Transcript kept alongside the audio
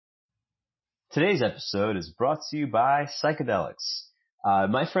Today's episode is brought to you by psychedelics.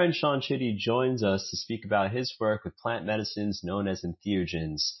 My friend Sean Chiddy joins us to speak about his work with plant medicines known as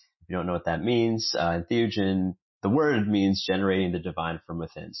entheogens. If you don't know what that means, entheogen, the word means generating the divine from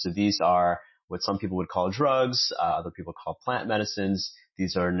within. So these are what some people would call drugs, other people call plant medicines.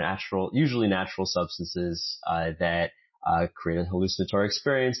 These are usually natural substances that create a hallucinatory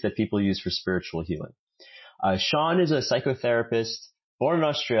experience that people use for spiritual healing. Sean is a psychotherapist born in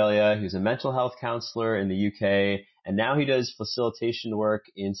Australia. He was a mental health counselor in the UK, and now he does facilitation work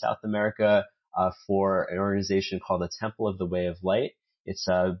in South America for an organization called the Temple of the Way of Light. It's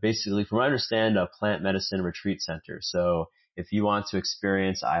basically, from what I understand, a plant medicine retreat center. So if you want to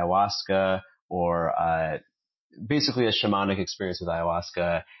experience ayahuasca or basically a shamanic experience with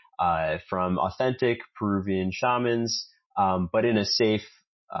ayahuasca from authentic Peruvian shamans, but in a safe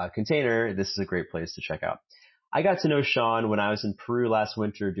container, this is a great place to check out. I got to know Sean when I was in Peru last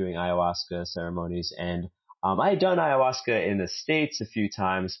winter doing ayahuasca ceremonies, and I had done ayahuasca in the States a few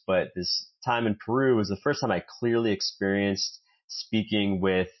times, but this time in Peru was the first time I clearly experienced speaking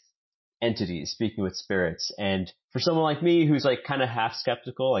with entities, speaking with spirits. And for someone like me who's like kind of half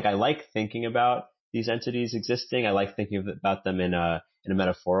skeptical, like I like thinking about these entities existing. I like thinking about them in a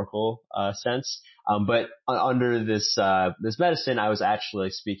metaphorical sense. But under this medicine, I was actually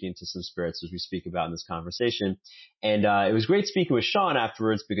speaking to some spirits, as we speak about in this conversation. And it was great speaking with Sean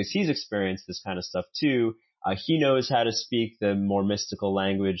afterwards because he's experienced this kind of stuff too. He knows how to speak the more mystical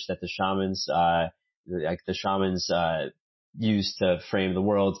language that the shamans use to frame the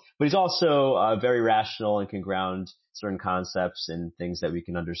world. But he's also very rational and can ground certain concepts and things that we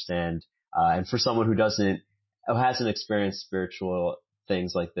can understand. And for someone who hasn't experienced spiritual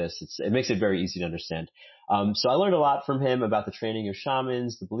things like this, it makes it very easy to understand. So I learned a lot from him about the training of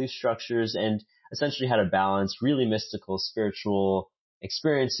shamans, the belief structures, and essentially how to balance really mystical, spiritual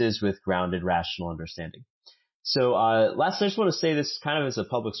experiences with grounded, rational understanding. So lastly, I just want to say this kind of as a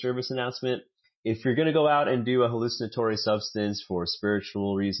public service announcement. If you're going to go out and do a hallucinatory substance for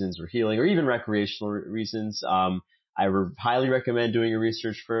spiritual reasons or healing or even recreational reasons, I highly recommend doing your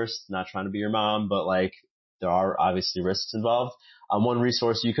research first. Not trying to be your mom, but like there are obviously risks involved. One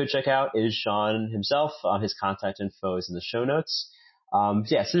resource you could check out is Sean himself. His contact info is in the show notes. So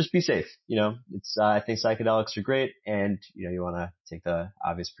just be safe. I think psychedelics are great, and you want to take the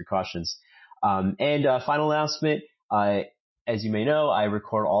obvious precautions. Final announcement. As you may know, I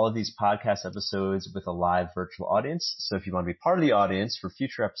record all of these podcast episodes with a live virtual audience. So if you want to be part of the audience for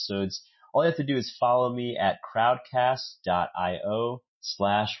future episodes, all you have to do is follow me at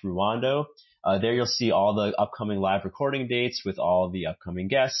crowdcast.io/Ruando. There you'll see all the upcoming live recording dates with all the upcoming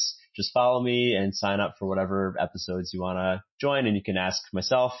guests. Just follow me and sign up for whatever episodes you want to join, and you can ask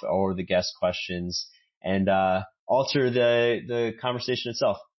myself or the guest questions and alter the conversation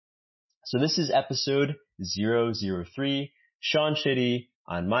itself. So this is episode 003, Sean Chiddy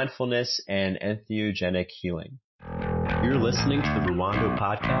on mindfulness and entheogenic healing. You're listening to the Ruando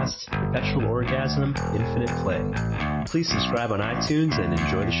podcast, Perpetual Orgasm, Infinite Play. Please subscribe on iTunes and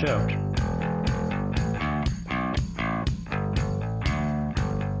enjoy the show.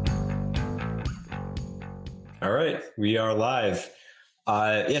 All right, we are live.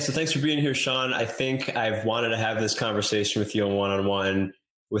 So thanks for being here, Sean. I think I've wanted to have this conversation with you one-on-one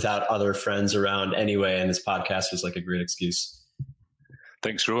without other friends around anyway, and this podcast was like a great excuse.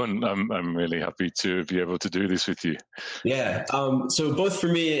 Thanks, Rowan. I'm really happy to be able to do this with you. Yeah. So both for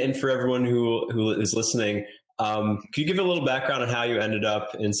me and for everyone who is listening, could you give a little background on how you ended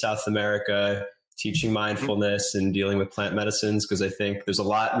up in South America teaching mindfulness and dealing with plant medicines? Because I think there's a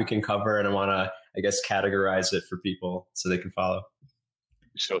lot we can cover, and I want to, categorize it for people so they can follow.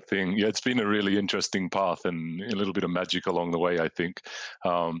 Sure thing. Yeah, it's been a really interesting path and a little bit of magic along the way, I think.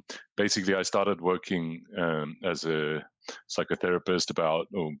 Basically, I started working as a psychotherapist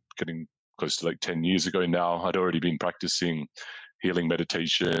getting close to like 10 years ago now. I'd already been practicing healing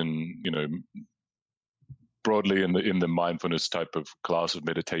meditation, broadly in the mindfulness type of class of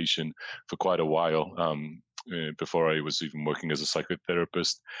meditation for quite a while. Before I was even working as a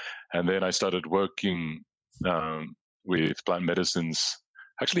psychotherapist. And then I started working with plant medicines,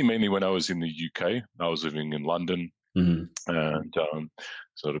 actually mainly when I was in the UK. I was living in London, and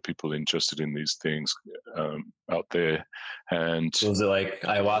sort of people interested in these things out there. And so was it like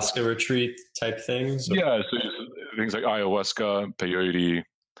ayahuasca retreat type things? Or? Yeah, so things like ayahuasca, peyote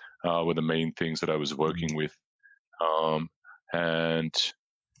were the main things that I was working with. And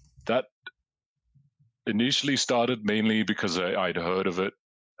that initially started mainly because I'd heard of it.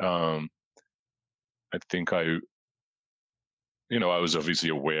 I think I was obviously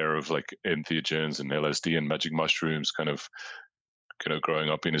aware of like entheogens and LSD and magic mushrooms kind of growing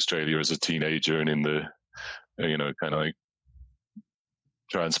up in Australia as a teenager and in the, kind of like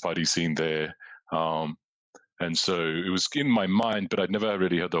trans party scene there. And so it was in my mind, but I'd never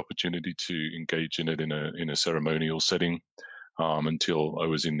really had the opportunity to engage in it in a ceremonial setting until I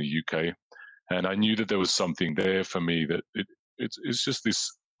was in the UK. And I knew that there was something there for me, that it's just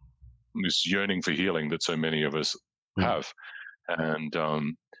this yearning for healing that so many of us have. And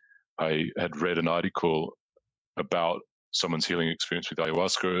I had read an article about someone's healing experience with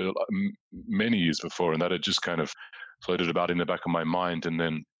ayahuasca many years before, and that had just kind of floated about in the back of my mind. And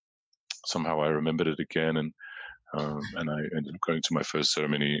then somehow I remembered it again, and I ended up going to my first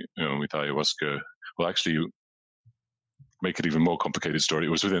ceremony with ayahuasca. Well, actually, make it even more complicated story. It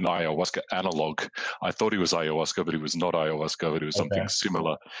was with an ayahuasca analog. I thought it was ayahuasca, but it was not ayahuasca. But it was something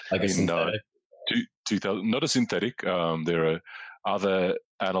similar. Like a synthetic? 2000, not a synthetic. There are other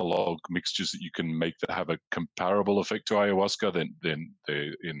analog mixtures that you can make that have a comparable effect to ayahuasca. Then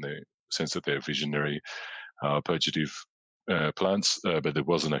they're in the sense that they're visionary, purgative plants. But there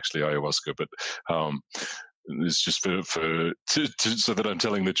wasn't actually ayahuasca. But it's just so that I'm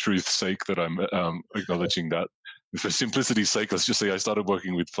telling the truth's sake that I'm acknowledging that. For simplicity's sake, let's just say I started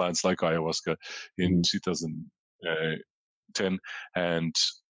working with plants like ayahuasca in 2010, and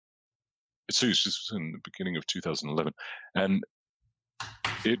it's in the beginning of 2011, and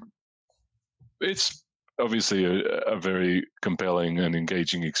it's obviously a very compelling and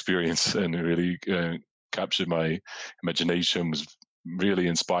engaging experience, and it really captured my imagination, was really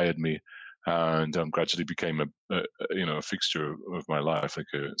inspired me, and gradually became a fixture of my life, like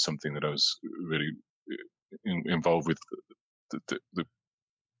something that I was really involved with the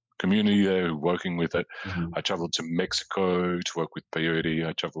community there, working with it. I traveled to Mexico to work with peyote.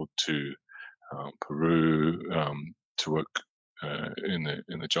 I traveled to Peru to work in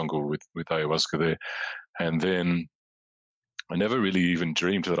the jungle with ayahuasca there. And then I never really even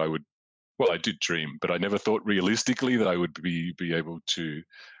dreamed that I would. Well, I did dream, but I never thought realistically that I would be able to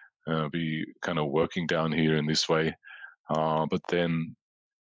be kind of working down here in this way. But then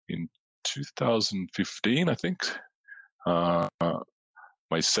in 2015, I think,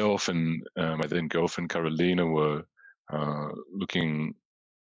 myself and my then girlfriend Carolina were looking.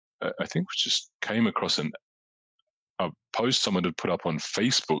 I think we just came across a post someone had put up on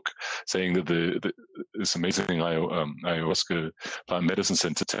Facebook saying that this amazing ayahuasca plant medicine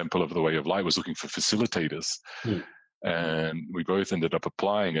center, Temple of the Way of Light, was looking for facilitators. And we both ended up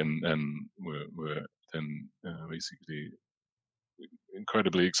applying, and were then basically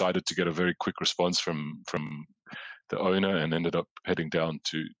incredibly excited to get a very quick response from the owner, and ended up heading down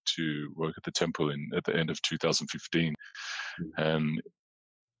to work at the temple at the end of 2015. And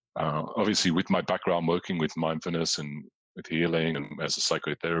obviously, with my background working with mindfulness and with healing and as a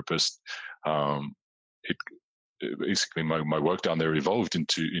psychotherapist, it basically my work down there evolved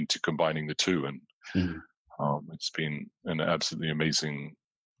into combining the two, and it's been an absolutely amazing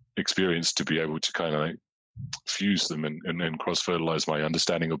experience to be able to kind of fuse them and cross fertilize my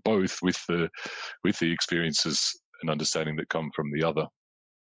understanding of both with the experiences and understanding that come from the other.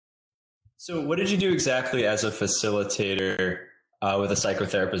 So what did you do exactly as a facilitator with a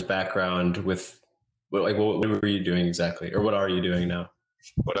psychotherapist background? What were you doing exactly, or what are you doing now?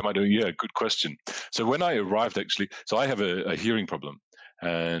 What am I doing? Yeah, good question. So when I arrived, actually, so I have a hearing problem,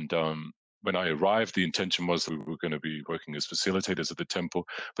 and when I arrived, the intention was that we were going to be working as facilitators at the temple,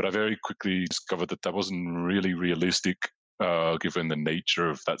 but I very quickly discovered that wasn't really realistic, given the nature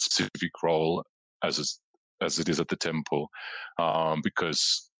of that specific role as it is at the temple,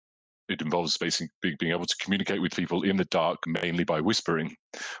 because it involves basically being able to communicate with people in the dark, mainly by whispering,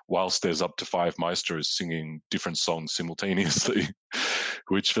 whilst there's up to 5 maestros singing different songs simultaneously,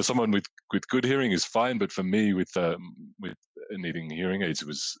 which for someone with good hearing is fine, but for me with needing hearing aids, it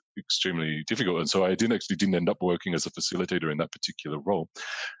was extremely difficult. And so I didn't end up working as a facilitator in that particular role.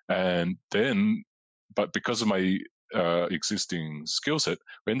 And then, but because of my existing skill set,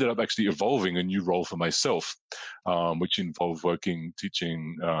 we ended up actually evolving a new role for myself, which involved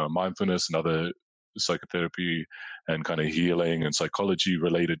teaching mindfulness and other psychotherapy and kind of healing and psychology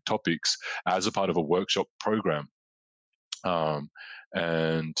related topics as a part of a workshop program.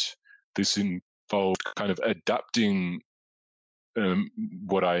 And this involved kind of adapting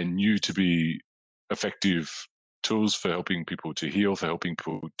what I knew to be effective tools for helping people to heal, for helping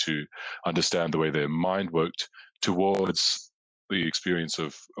people to understand the way their mind worked, towards the experience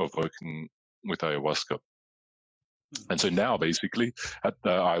of working with ayahuasca. And so now, basically,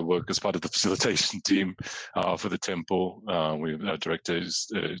 I work as part of the facilitation team for the temple. Our director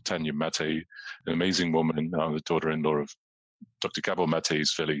is Tanya Mate, an amazing woman, the daughter-in-law of Dr. Gabor Mate,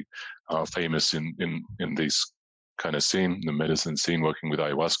 is fairly famous in these kind of scene, the medicine scene, working with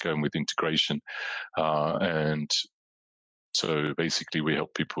ayahuasca and with integration. And so basically we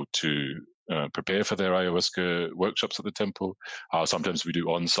help people to prepare for their ayahuasca workshops at the temple. Sometimes we do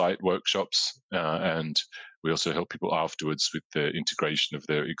on-site workshops, and we also help people afterwards with the integration of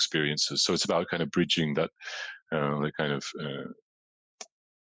their experiences. So it's about kind of bridging that the kind of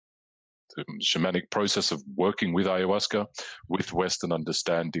the shamanic process of working with ayahuasca with Western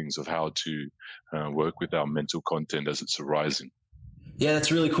understandings of how to work with our mental content as it's arising. Yeah,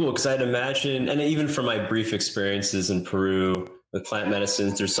 that's really cool because I'd imagine, and even from my brief experiences in Peru with plant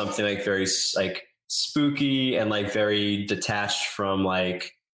medicines, there's something like very like spooky and like very detached from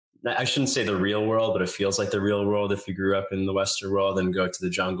like, I shouldn't say the real world, but it feels like the real world if you grew up in the Western world and go to the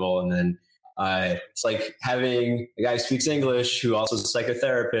jungle. And then it's like having a guy who speaks English who also is a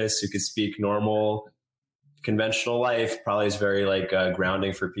psychotherapist who could speak normal, conventional life probably is very like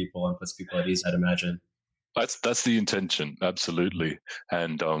grounding for people and puts people at ease, I'd imagine. That's the intention, absolutely.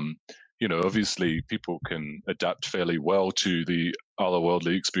 And obviously people can adapt fairly well to the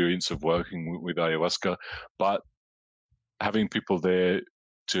otherworldly experience of working with ayahuasca, but having people there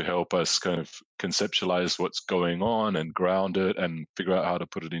to help us kind of conceptualize what's going on and ground it and figure out how to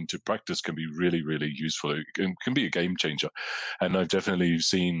put it into practice can be really, really useful. It can be a game changer. And I've definitely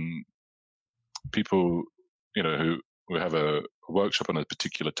seen people, who have a workshop on a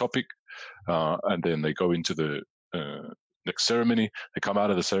particular topic, and then they go into the next ceremony, they come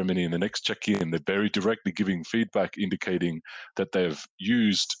out of the ceremony and the next check-in, they're very directly giving feedback indicating that they've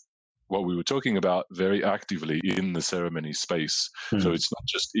used what we were talking about very actively in the ceremony space. So it's not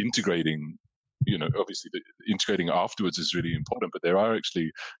just integrating, obviously integrating afterwards is really important, but there are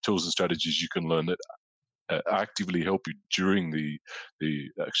actually tools and strategies you can learn that actively help you during the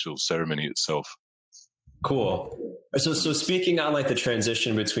actual ceremony itself. Cool. So speaking on like the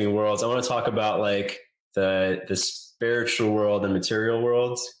transition between worlds, I want to talk about like the spiritual world and material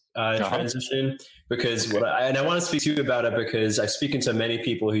worlds transition, because I want to speak to you about it because I've spoken to many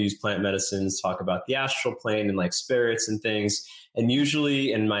people who use plant medicines, talk about the astral plane and like spirits and things. And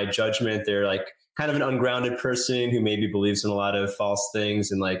usually in my judgment, they're like kind of an ungrounded person who maybe believes in a lot of false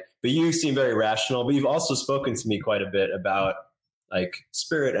things. And like, but you seem very rational, but you've also spoken to me quite a bit about like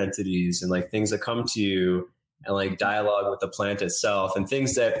spirit entities and like things that come to you and like dialogue with the plant itself and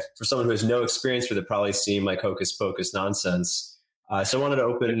things that for someone who has no experience with it probably seem like hocus pocus nonsense. So I wanted to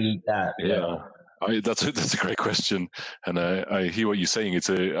open that. Yeah, that's a great question. And I hear what you're saying. It's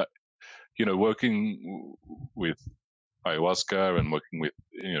working with ayahuasca and working with,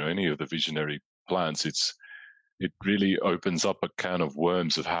 any of the visionary plants, it really opens up a can of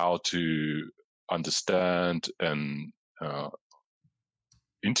worms of how to understand and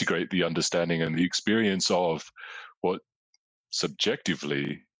integrate the understanding and the experience of what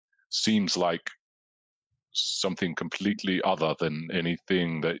subjectively seems like something completely other than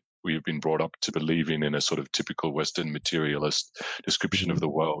anything that we've been brought up to believe in a sort of typical Western materialist description of the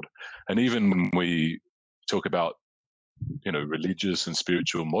world. And even when we talk about, religious and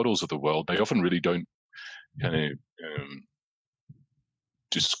spiritual models of the world, they often really don't kind of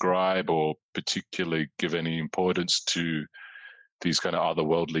describe or particularly give any importance to these kind of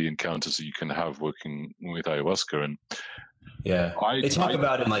otherworldly encounters that you can have working with ayahuasca. And yeah, they talk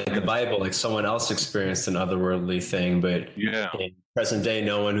about in like the Bible, like someone else experienced an otherworldly thing, but in present day,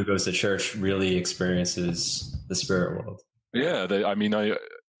 no one who goes to church really experiences the spirit world. Yeah,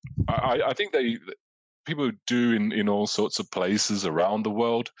 I think people do in all sorts of places around the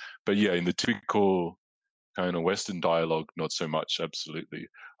world, but yeah, in the typical kind of Western dialogue, not so much, absolutely.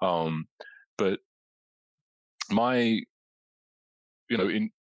 But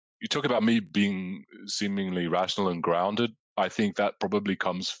you talk about me being seemingly rational and grounded. I think that probably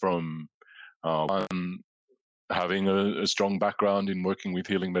comes from one, having a strong background in working with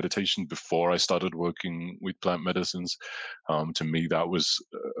healing meditation before I started working with plant medicines. To me, that was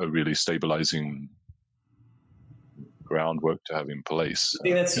a really stabilizing groundwork to have in place. Do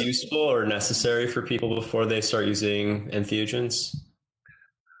you think that's useful or necessary for people before they start using entheogens?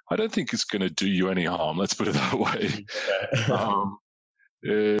 I don't think it's going to do you any harm. Let's put it that way.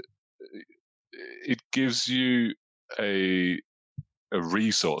 It gives you a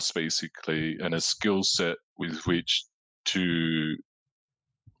resource, basically, and a skill set with which to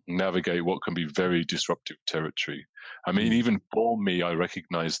navigate what can be very disruptive territory. I mean, even for me, I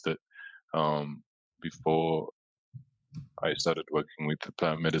recognized that before I started working with the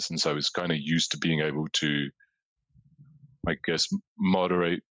plant medicines, I was kind of used to being able to, I guess,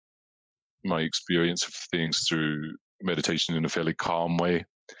 moderate my experience of things through meditation in a fairly calm way.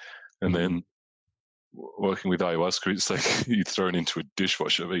 And then working with ayahuasca, it's like you're thrown into a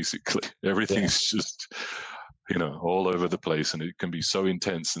dishwasher, basically. Everything's just all over the place, and it can be so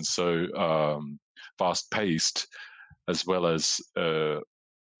intense and so fast paced, as well as kind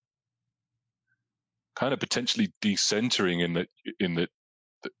of potentially decentering in that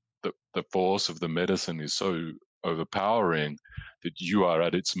the force of the medicine is so overpowering that you are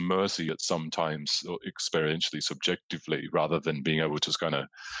at its mercy at some times, or experientially, subjectively, rather than being able to just kind of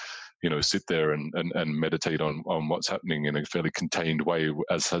sit there and meditate on what's happening in a fairly contained way,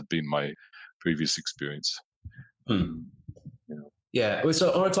 as had been my previous experience. Yeah.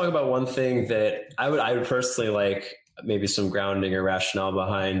 So I want to talk about one thing that I would personally like maybe some grounding or rationale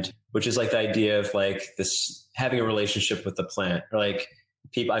behind, which is like the idea of like this having a relationship with the plant. Or like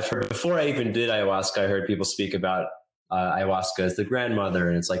people I've heard before I even did ayahuasca, I heard people speak about ayahuasca as the grandmother,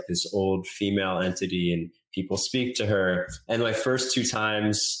 and it's like this old female entity, and people speak to her. And my first two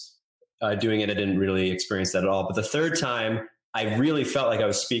times doing it, I didn't really experience that at all. But the third time, I really felt like I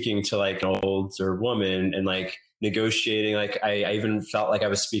was speaking to like an older woman and like negotiating. Like I even felt like I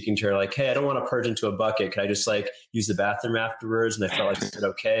was speaking to her like, hey, I don't want to purge into a bucket. Can I just like use the bathroom afterwards? And I felt like she said,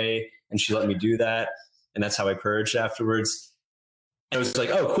 okay. And she let me do that. And that's how I purged afterwards. And it was like,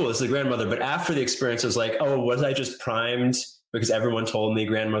 oh, cool. This is the grandmother. But after the experience, I was like, oh, was I just primed because everyone told me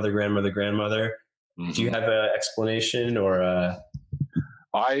grandmother, grandmother, grandmother? Mm-hmm. Do you have an explanation or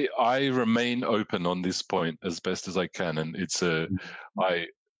I remain open on this point as best as I can. And it's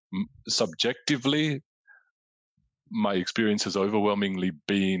subjectively, my experience has overwhelmingly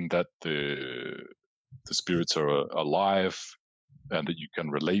been that the spirits are alive, and that you can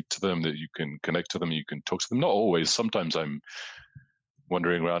relate to them, that you can connect to them, you can talk to them. Not always. Sometimes I'm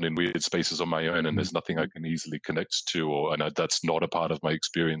wandering around in weird spaces on my own, and there's nothing I can easily connect to, and that's not a part of my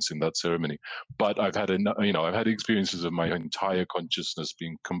experience in that ceremony. But I've had I've had experiences of my entire consciousness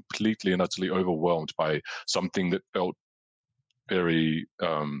being completely and utterly overwhelmed by something that felt very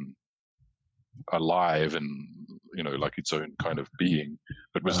alive and like its own kind of being,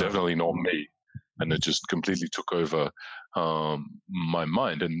 but was definitely not me, and it just completely took over my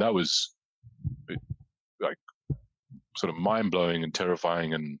mind, and that was like sort of mind-blowing and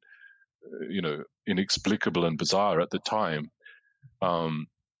terrifying and inexplicable and bizarre at the time.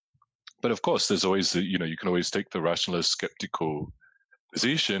 But of course there's always you can always take the rationalist skeptical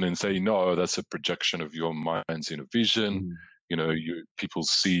position and say, no, that's a projection of your mind's inner vision. People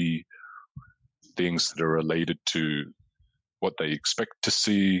see things that are related to what they expect to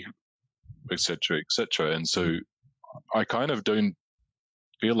see, etc., etc. And so I kind of don't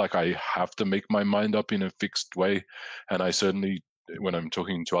feel like I have to make my mind up in a fixed way. And I certainly, when I'm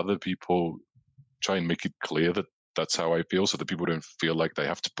talking to other people, try and make it clear that that's how I feel, so that people don't feel like they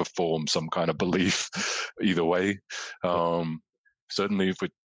have to perform some kind of belief either way. Certainly, if we're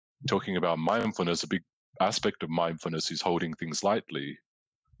talking about mindfulness, a big aspect of mindfulness is holding things lightly,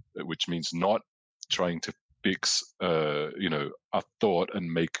 which means not trying to fix a thought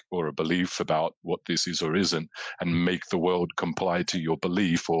and make, or a belief about what this is or isn't, and make the world comply to your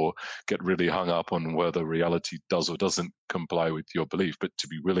belief, or get really hung up on whether reality does or doesn't comply with your belief, but to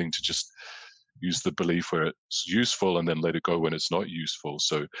be willing to just use the belief where it's useful and then let it go when it's not useful.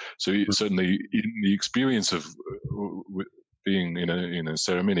 So certainly in the experience of being in a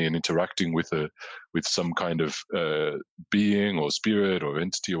ceremony and interacting with some kind of being or spirit or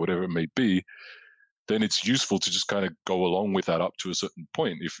entity or whatever it may be, then it's useful to just kind of go along with that up to a certain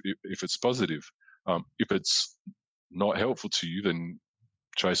point if it's positive. If it's not helpful to you, then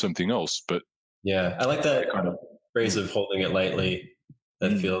try something else. But yeah, I like that kind of phrase of holding it lightly.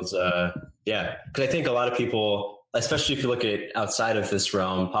 That feels because I think a lot of people, especially if you look at outside of this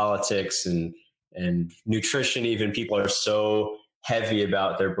realm, politics and nutrition, even, people are so heavy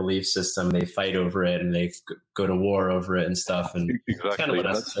about their belief system. They fight over it and they go to war over it and stuff. And exactly. It's kind of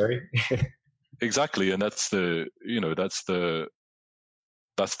unnecessary. Exactly. And that's the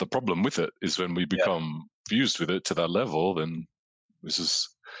problem with it, is when we become fused with it to that level, then this is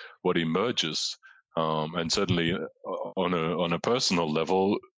what emerges. And certainly on a personal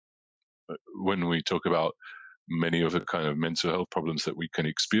level, when we talk about many of the kind of mental health problems that we can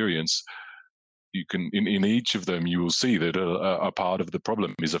experience, you can in each of them you will see that a part of the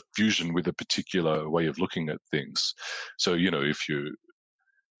problem is a fusion with a particular way of looking at things. So if you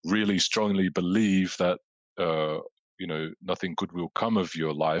really strongly believe that nothing good will come of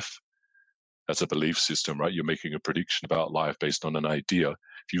your life, that's a belief system, right? You're making a prediction about life based on an idea.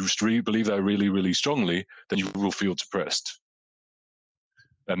 If you believe that really, really strongly, then you will feel depressed.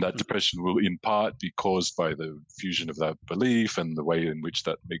 And that depression will in part be caused by the fusion of that belief and the way in which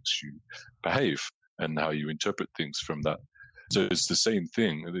that makes you behave and how you interpret things from that. So it's the same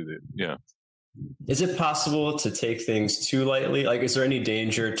thing. Yeah. Is it possible to take things too lightly? Like, is there any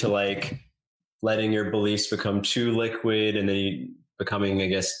danger to like letting your beliefs become too liquid and then you becoming, I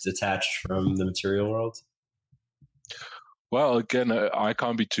guess, detached from the material world? Well, again, I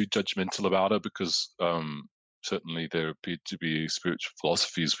can't be too judgmental about it because certainly there appear to be spiritual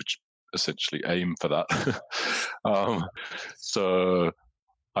philosophies which essentially aim for that. So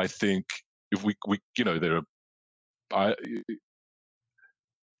I think if we there are,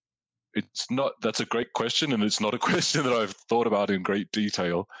 it's not, that's a great question, and it's not a question that I've thought about in great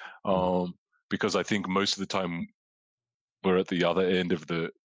detail, because I think most of the time we're at the other end of the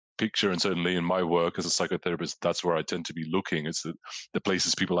picture, and certainly in my work as a psychotherapist, that's where I tend to be looking. It's the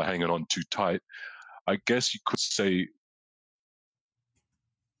places people are hanging on too tight. I guess you could say,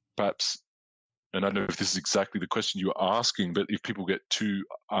 perhaps, and I don't know if this is exactly the question you're asking, but if people get too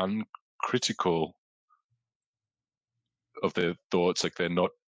uncritical of their thoughts, like they're not,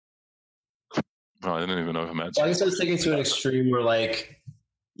 I don't even know if I'm answering. I guess I was thinking to an extreme where like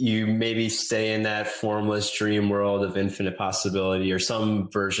you maybe stay in that formless dream world of infinite possibility or some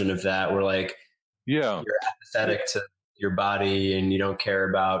version of that where like Yeah, you're apathetic to your body and you don't care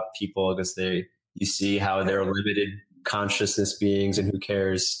about people because you see how they're limited consciousness beings and who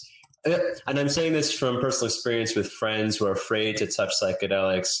cares. And I'm saying this from personal experience with friends who are afraid to touch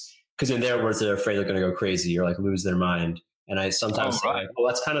psychedelics because in their words, they're afraid they're going to go crazy or like lose their mind. And I sometimes say, like, well,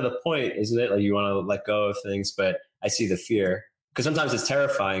 that's kind of the point, isn't it? Like you want to let go of things, but I see the fear because sometimes it's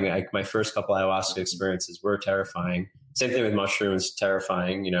terrifying. Like my first couple ayahuasca experiences were terrifying. Same thing with mushrooms,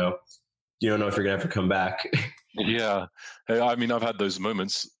 terrifying. You don't know if you're gonna ever come back. Yeah, I mean, I've had those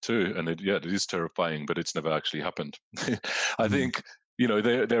moments too, and it is terrifying, but it's never actually happened. I think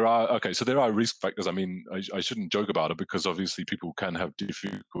there are risk factors. I mean, I shouldn't joke about it because obviously people can have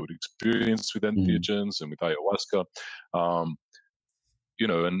difficult experience with entheogens and with ayahuasca,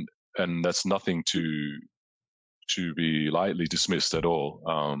 and that's nothing to be lightly dismissed at all.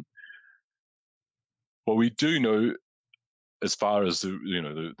 What we do know, as far as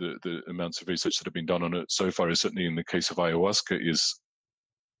the amounts of research that have been done on it so far, is certainly in the case of ayahuasca, is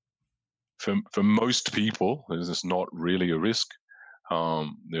for most people, there's not really a risk.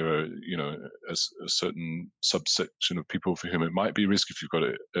 There are, a certain subsection of people for whom it might be a risk if you've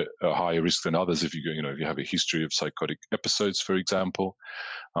got a higher risk than others. If if you have a history of psychotic episodes, for example,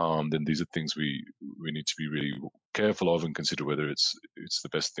 then these are things we need to be really careful of and consider whether it's the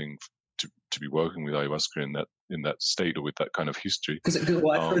best thing to be working with ayahuasca in that state or with that kind of history. Because I've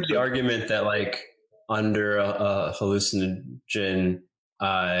heard the argument that like under a hallucinogen,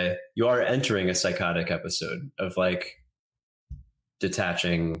 you are entering a psychotic episode of like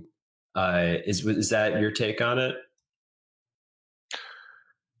detaching. Is that your take on it?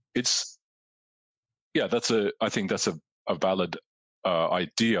 I think that's a valid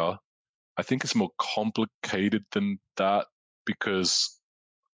idea. I think it's more complicated than that because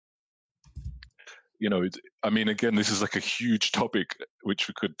I mean, again, this is like a huge topic which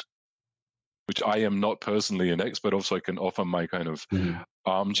I am not personally an expert of, so I can offer my kind of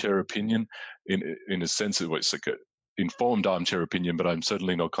armchair opinion in a sense that it's like an informed armchair opinion, but I'm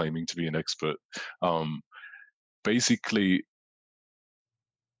certainly not claiming to be an expert. Basically,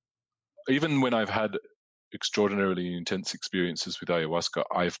 even when I've had extraordinarily intense experiences with ayahuasca,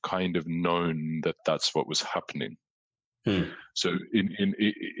 I've kind of known that that's what was happening. So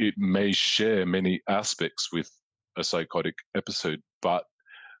it may share many aspects with a psychotic episode, but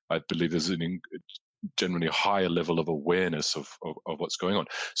I believe there's generally a higher level of awareness of what's going on.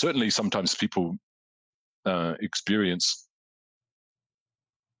 Certainly, sometimes people experience,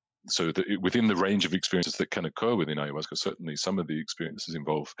 so within the range of experiences that can occur within ayahuasca, certainly some of the experiences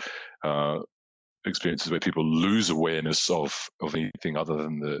involve experiences where people lose awareness of anything other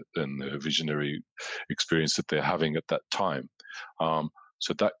than the visionary experience that they're having at that time.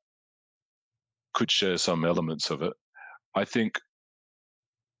 So that could share some elements of it. I think,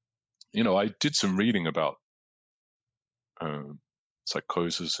 I did some reading about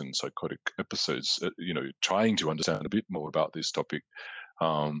psychosis and psychotic episodes, trying to understand a bit more about this topic.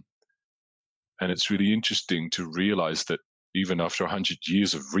 And it's really interesting to realize that even after 100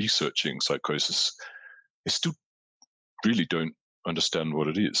 years of researching psychosis, they still really don't understand what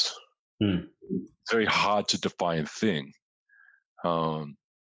it is. It's a very hard to define thing. Do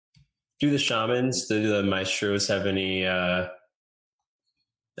the shamans, do the maestros have any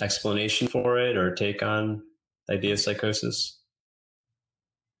explanation for it or take on the idea of psychosis?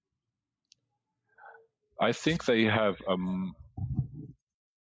 I think they have a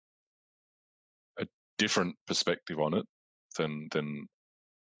different perspective on it than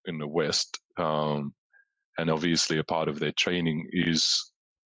in the West. And obviously a part of their training is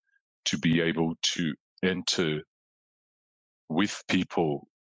to be able to enter with people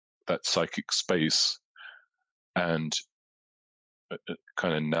that psychic space and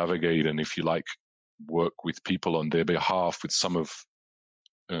kind of navigate and, if you like, work with people on their behalf with some of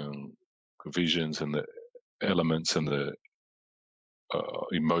the visions and the elements and the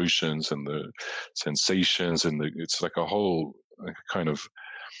emotions and the sensations, and it's like a whole kind of,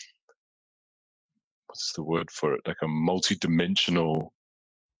 what's the word for it, like a multi-dimensional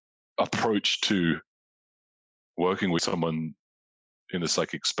approach to working with someone in the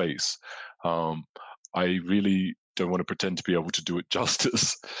psychic space. I really don't want to pretend to be able to do it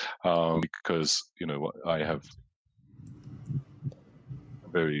justice, because I have a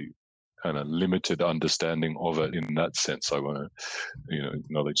very kind of limited understanding of it in that sense. I want to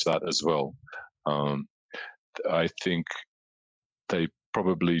acknowledge that as well. I think they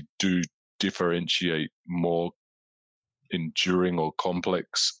probably do differentiate more enduring or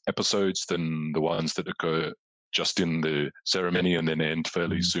complex episodes than the ones that occur just in the ceremony and then end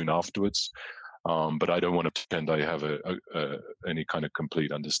fairly soon afterwards. But I don't want to pretend I have any kind of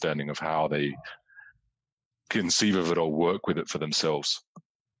complete understanding of how they conceive of it or work with it for themselves.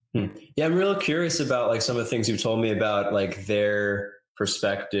 Yeah, I'm real curious about like some of the things you've told me about like their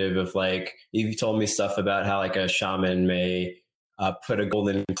perspective of like, you've told me stuff about how like a shaman may put a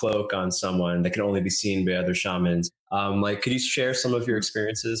golden cloak on someone that can only be seen by other shamans. Like, could you share some of your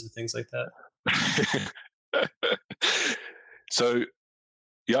experiences and things like that? So,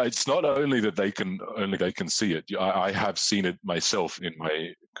 yeah, it's not only that they can see it. I have seen it myself in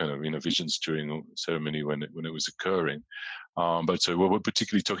my kind of visions during the ceremony when it was occurring. But so what we're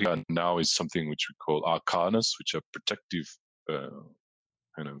particularly talking about now is something which we call arcanas, which are protective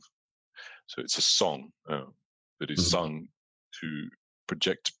kind of. So it's a song that is sung to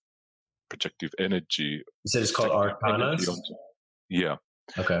project protective energy. You said it's called arcanas? Yeah.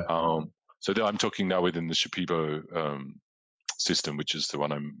 Okay. So I'm talking now within the Shipibo system, which is the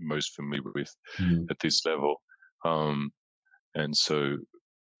one I'm most familiar with at this level. And so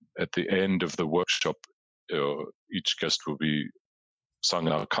at the end of the workshop, each guest will be sung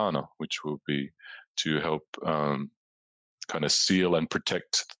an arcana, which will be to help kind of seal and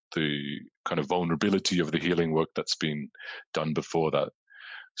protect the kind of vulnerability of the healing work that's been done before that.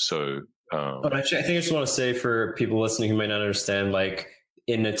 So, but actually, I think I just want to say for people listening who might not understand, like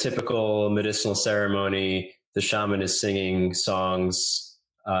in a typical medicinal ceremony, the shaman is singing songs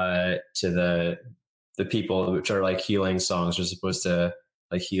to the people, which are like healing songs. They're supposed to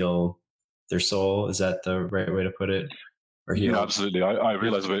like heal their soul. Is that the right way to put it? Or heal? Yeah, absolutely. I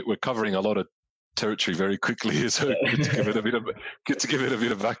realize we're covering a lot of territory very quickly, so good to give it a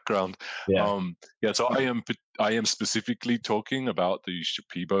bit of background. Yeah. So I am specifically talking about the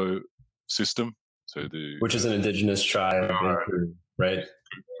Shipibo system. So which is an indigenous tribe in Peru, right?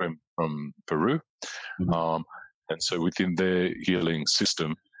 From Peru. And so within their healing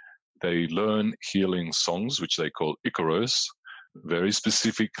system, they learn healing songs, which they call icaros, very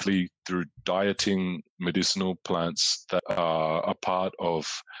specifically through dieting medicinal plants that are a part of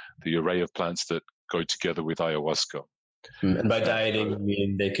the array of plants that go together with ayahuasca. And by dieting, you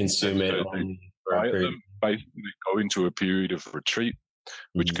mean they consume it only for a period? They go into a period of retreat,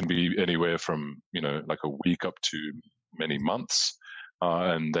 which can be anywhere from, like a week up to many months.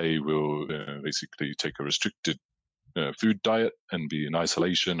 And they will basically take a restricted food diet and be in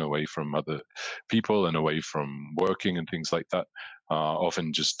isolation, away from other people and away from working and things like that,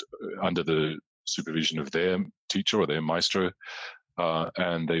 often just under the supervision of their teacher or their maestro.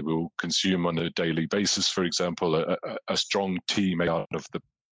 And they will consume on a daily basis, for example, a strong tea made out of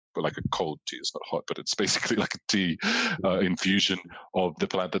like a cold tea. It's not hot, but it's basically like a tea infusion of the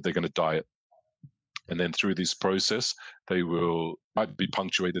plant that they're going to diet. And then through this process, they might be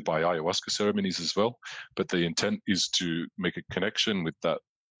punctuated by ayahuasca ceremonies as well. But the intent is to make a connection with that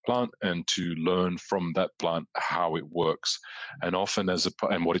plant and to learn from that plant how it works, and often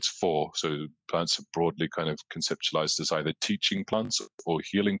and what it's for. So plants are broadly kind of conceptualized as either teaching plants or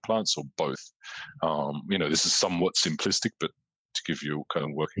healing plants or both. This is somewhat simplistic, but to give you kind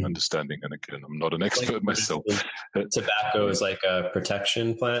of working understanding. And again, I'm not an expert myself. Tobacco is like a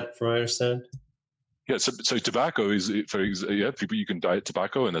protection plant, from what I understand. Yeah, so tobacco is, people, you can diet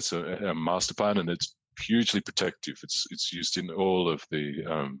tobacco, and that's a master plan, and it's hugely protective. It's used in all of the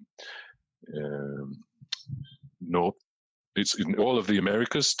North. It's in all of the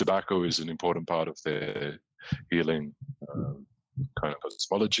Americas. Tobacco is an important part of their healing kind of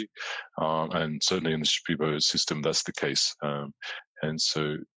cosmology, and certainly in the Shipibo system, that's the case. And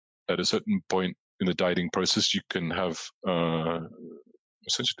so, at a certain point in the dieting process, you can have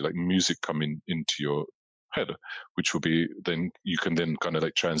essentially like music coming into your head, which will be then you can then kind of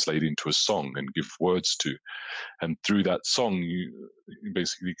like translate into a song and give words to. And through that song, you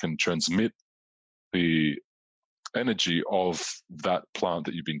basically can transmit the energy of that plant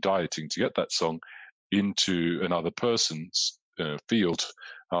that you've been dieting to get that song into another person's field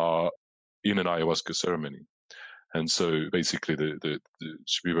in an ayahuasca ceremony. And so basically the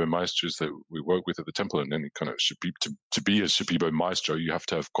Shipibo maestros that we work with at the temple, and any kind of to be a Shipibo maestro, you have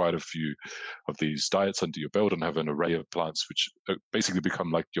to have quite a few of these diets under your belt and have an array of plants which basically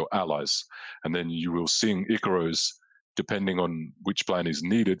become like your allies. And then you will sing Icaros depending on which plant is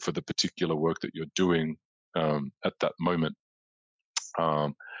needed for the particular work that you're doing at that moment.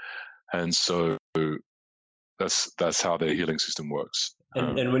 And so that's how their healing system works.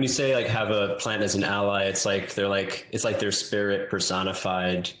 And when you say like have a plant as an ally, it's like it's like their spirit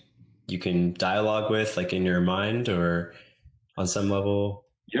personified. You can dialogue with, like in your mind or on some level.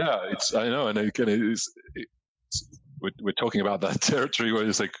 Yeah, I know, and again, we're talking about that territory where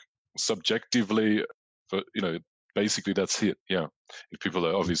it's like subjectively, but basically that's it. Yeah, if people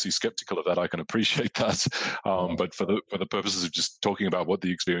are obviously skeptical of that, I can appreciate that. But for the purposes of just talking about what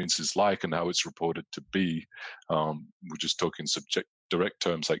the experience is like and how it's reported to be, we're just talking direct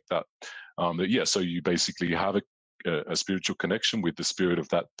terms like that. So you basically have a spiritual connection with the spirit of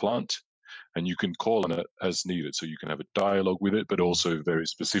that plant, and you can call on it as needed. So you can have a dialogue with it, but also very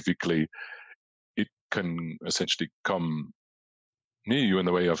specifically, it can essentially come near you. And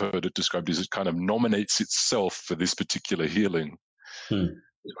the way I've heard it described is it kind of nominates itself for this particular healing. It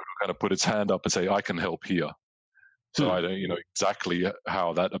kind of put its hand up and say, I can help here. So I don't exactly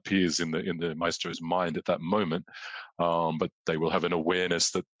how that appears in the maestro's mind at that moment, but they will have an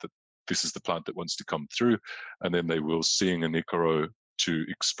awareness that this is the plant that wants to come through, and then they will sing an Icaro to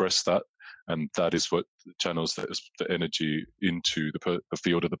express that, and that is what channels the energy into the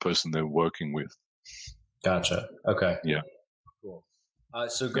field of the person they're working with. Gotcha. Okay. Yeah. Cool.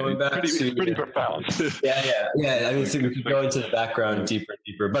 So going back to pretty profound. Yeah. I mean, we could go into the background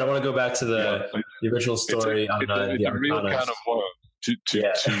deeper, but I want to go back to the original story on the a real kind of work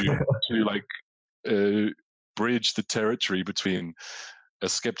to like bridge the territory between a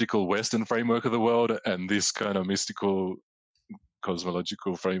skeptical Western framework of the world and this kind of mystical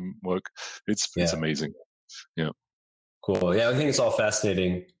cosmological framework. It's amazing. Yeah. Cool. Yeah, I think it's all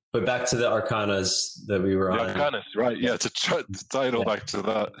fascinating. But back to the arcanas that we were on. The arcanas, right? Yeah, to tie it all back to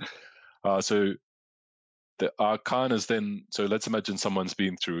that. So the arcanas then. So let's imagine someone's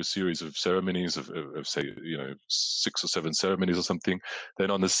been through a series of ceremonies of say 6 or 7 ceremonies or something. Then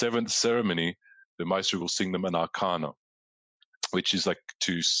on the 7th ceremony, the maestro will sing them an arcana, which is like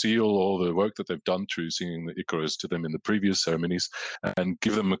to seal all the work that they've done through singing the Icaros to them in the previous ceremonies, and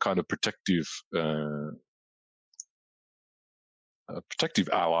give them a kind of protective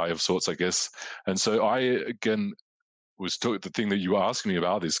ally of sorts, I guess. And so I, again, the thing that you were asking me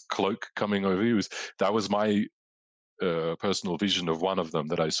about, this cloak coming over you, that was my personal vision of one of them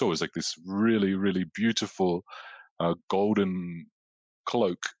that I saw. It was like this really, really beautiful golden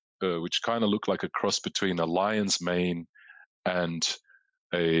cloak, which kind of looked like a cross between a lion's mane and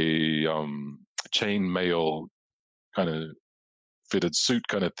a chainmail kind of fitted suit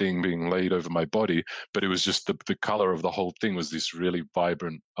kind of thing being laid over my body, but it was just the color of the whole thing was this really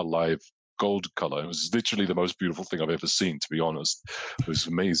vibrant, alive gold color. It was literally the most beautiful thing I've ever seen, to be honest. It was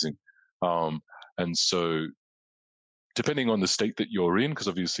amazing. And so depending on the state that you're in, because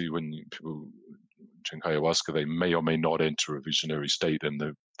obviously when people drink ayahuasca, they may or may not enter a visionary state, and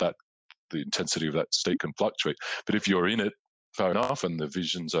the intensity of that state can fluctuate. But if you're in it far enough and the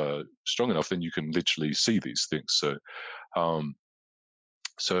visions are strong enough, then you can literally see these things.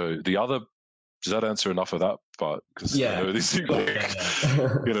 So the other, does that answer enough of that part? Because I know this is we're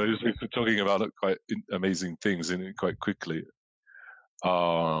talking about quite amazing things in quite quickly.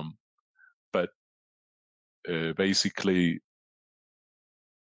 But basically,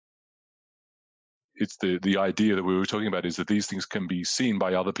 it's the idea that we were talking about is that these things can be seen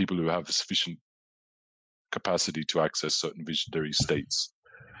by other people who have sufficient capacity to access certain visionary states.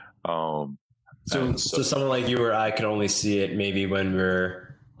 So someone like you or I could only see it maybe when we're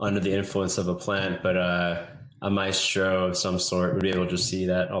under the influence of a plant, but a maestro of some sort would be able to see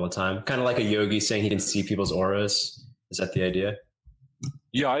that all the time. Kind of like a yogi saying he can see people's auras. Is that the idea?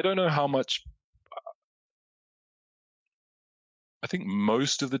 Yeah, I don't know how much. I think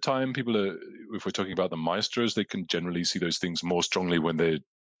most of the time people are, if we're talking about the maestros, they can generally see those things more strongly when they're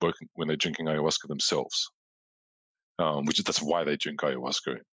drinking ayahuasca themselves. That's why they drink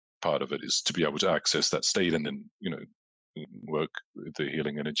ayahuasca. Part of it is to be able to access that state and then, work with the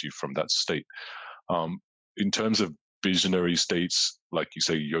healing energy from that state. In terms of visionary states, like you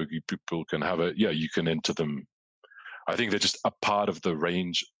say, yogi people can have it. Yeah, you can enter them. I think they're just a part of the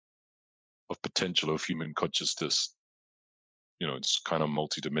range of potential of human consciousness. It's kind of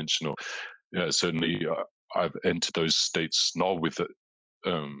multidimensional. Yeah, certainly I've entered those states not with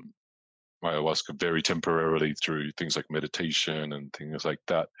ayahuasca, very temporarily through things like meditation and things like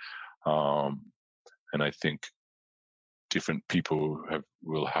that. And I think different people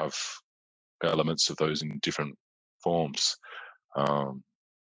will have elements of those in different forms. I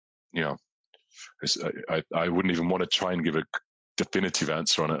wouldn't even want to try and give a definitive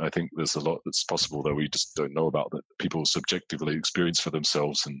answer on it. I think there's a lot that's possible that we just don't know about, that people subjectively experience for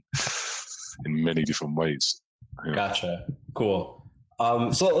themselves and in many different ways. Gotcha. Cool.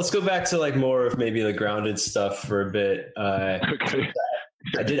 So let's go back to like more of maybe the grounded stuff for a bit. Okay.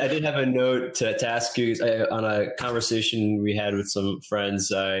 I did have a note to ask you on a conversation we had with some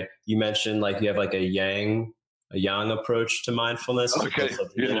friends. You mentioned like you have like a yang approach to mindfulness. Okay.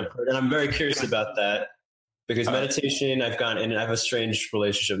 And I'm very curious about that because meditation, I've gone in and I have a strange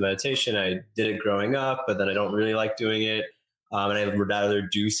relationship with meditation. I did it growing up, but then I don't really like doing it. And I would rather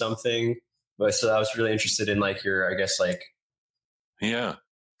do something. But so I was really interested in like your, I guess like,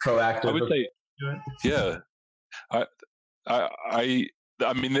 proactive. I would say, yeah.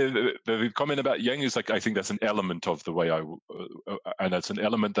 I mean, the comment about yang is like, I think that's an element of the way and that's an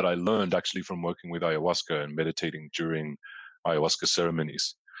element that I learned actually from working with ayahuasca and meditating during ayahuasca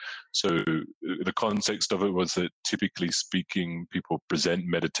ceremonies. So the context of it was that typically speaking, people present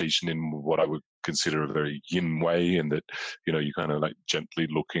meditation in what I would consider a very yin way, and that, you're kind of like gently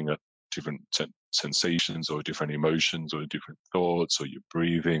looking at different sensations or different emotions or different thoughts or your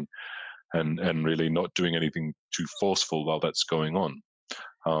breathing, and really not doing anything too forceful while that's going on.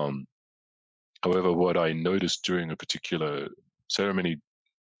 However, what I noticed during a particular ceremony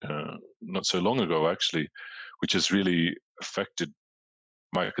not so long ago, actually, which has really affected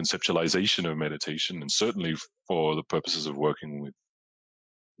my conceptualization of meditation, and certainly for the purposes of working with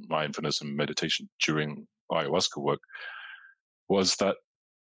mindfulness and meditation during ayahuasca work, was that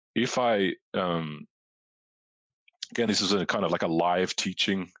if I, again, this was a kind of like a live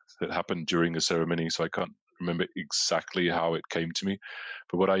teaching that happened during a ceremony, so I can't remember exactly how it came to me.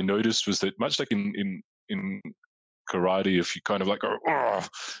 But what I noticed was that much like in karate, if you kind of like go,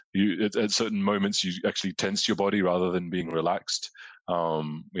 at certain moments you actually tense your body rather than being relaxed.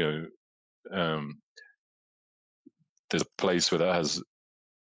 There's a place where that has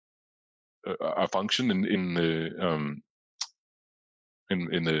a function in the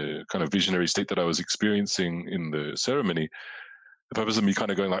kind of visionary state that I was experiencing in the ceremony. The purpose of me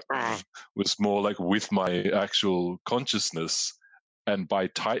kind of going like was more like with my actual consciousness, and by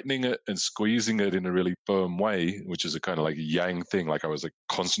tightening it and squeezing it in a really firm way, which is a kind of like yang thing, like I was like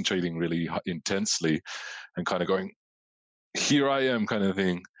concentrating really intensely and kind of going, here I am, kind of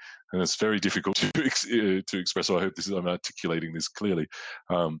thing. And it's very difficult to express. So I hope I'm articulating this clearly.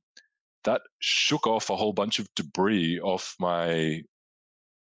 That shook off a whole bunch of debris off my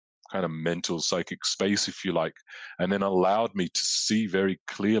kind of mental psychic space, if you like, and then allowed me to see very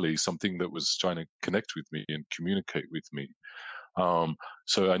clearly something that was trying to connect with me and communicate with me.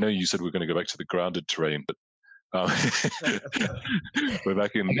 So I know you said we're going to go back to the grounded terrain, but we're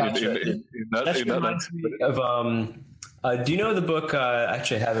back in that reminds me of, do you know the book?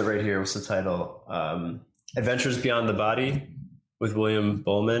 Actually, I have it right here. What's the title? Adventures Beyond the Body with William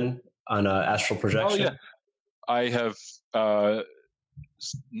Bowman on astral projection. Oh, yeah. I have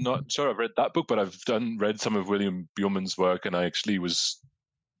not sure I've read that book, but I've read some of William Bowman's work, and I actually was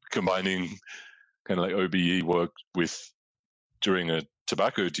combining kind of like OBE work with during a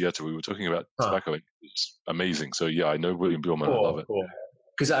tobacco dieta. We were talking about tobacco. It's amazing. So yeah, I know William Bowman. Cool, I love it. Cool.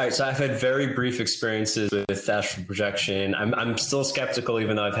 Because so I've had very brief experiences with astral projection. I'm still skeptical,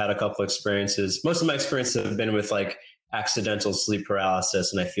 even though I've had a couple experiences. Most of my experiences have been with like accidental sleep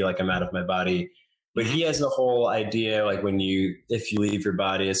paralysis, and I feel like I'm out of my body. But he has the whole idea, like if you leave your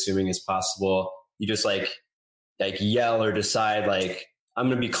body, assuming it's possible, you just like yell or decide like, I'm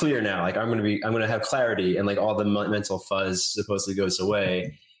going to be clear now. Like I'm going to have clarity, and like all the mental fuzz supposedly goes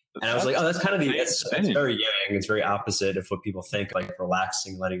away. And I was like, oh, that's kind of it's very yang. It's very opposite of what people think, like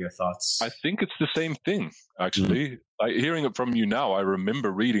relaxing, letting your thoughts. I think it's the same thing, actually. Mm-hmm. Like hearing it from you now, I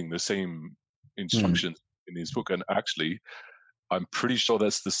remember reading the same instructions in his book. And actually, I'm pretty sure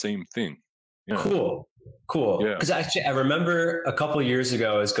that's the same thing. Yeah. Cool. Yeah. Because actually, I remember a couple of years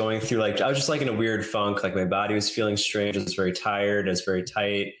ago, I was going through I was just like in a weird funk. Like my body was feeling strange. I was very tired. I was very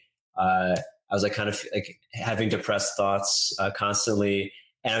tight. I was like kind of like having depressed thoughts constantly.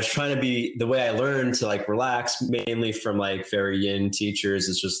 And I was trying to be, the way I learned to like relax, mainly from like very yin teachers,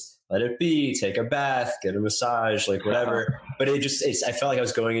 is just let it be, take a bath, get a massage, like whatever. But I felt like I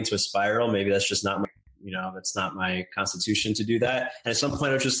was going into a spiral. Maybe that's just not my, that's not my constitution to do that. And at some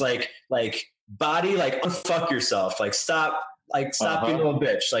point I was just like body, like unfuck yourself, like stop being a little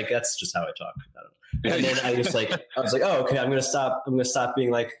bitch. Like that's just how I talk. I don't know. And then I was like, oh, okay, I'm going to stop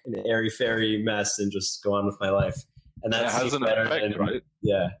being like an airy fairy mess and just go on with my life. And that has an effect, right?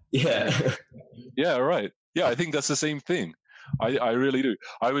 Yeah. Yeah, right. Yeah, I think that's the same thing. I really do.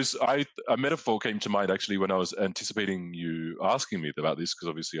 A metaphor came to mind actually when I was anticipating you asking me about this, because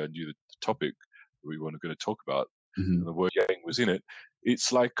obviously I knew the topic we were going to talk about, and the word yang was in it.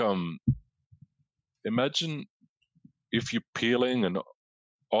 It's like, imagine if you're peeling an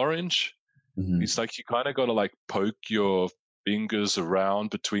orange. It's like you kind of got to like poke your fingers around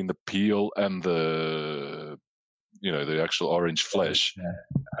between the peel and the actual orange flesh,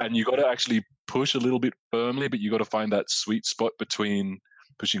 and you got to actually push a little bit firmly, but you got to find that sweet spot between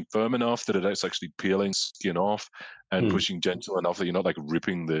pushing firm enough that it's actually peeling skin off, and pushing gentle enough that you're not like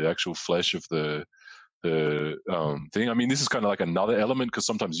ripping the actual flesh of the thing. I mean, this is kind of like another element, because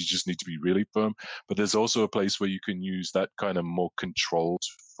sometimes you just need to be really firm, but there's also a place where you can use that kind of more controlled,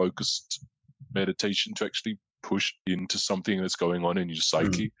 focused meditation to actually push into something that's going on in your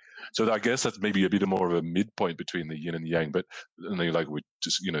psyche. So I guess that's maybe a bit more of a midpoint between the yin and the yang, but like we're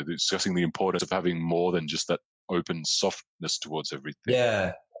just discussing the importance of having more than just that open softness towards everything.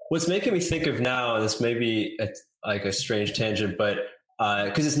 Yeah. What's making me think of now, this may be like a strange tangent, but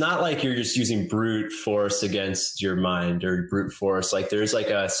because it's not like you're just using brute force against your mind or brute force. Like there's like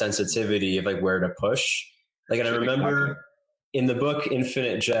a sensitivity of like where to push. Like, and I remember in the book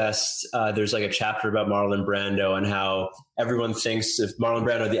Infinite Jest, there's like a chapter about Marlon Brando and how everyone thinks if Marlon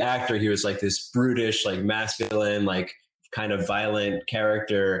Brando, the actor, he was like this brutish, like masculine, like kind of violent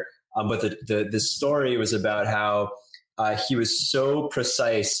character. But the story was about how he was so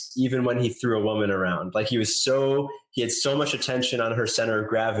precise even when he threw a woman around. Like he had so much attention on her center of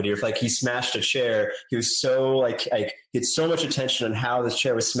gravity. Or if like he smashed a chair, he was so like he had so much attention on how this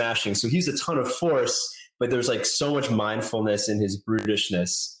chair was smashing. So he used a ton of force, but there was like so much mindfulness in his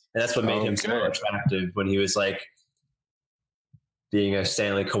brutishness. And that's what made him so attractive when he was like being a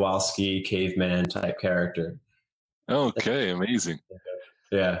Stanley Kowalski caveman type character. Okay, amazing.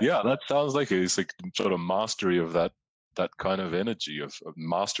 Yeah. Yeah, that sounds like it's like sort of mastery of that kind of energy, of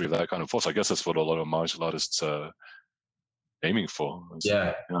mastery of that kind of force. I guess that's what a lot of martial artists are aiming for.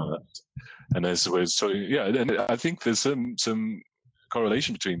 Yeah. And and I think there's some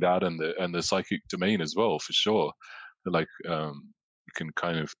correlation between that and the psychic domain as well, for sure. Like you can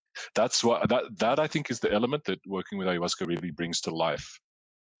kind of, that's what that I think is the element that working with ayahuasca really brings to life.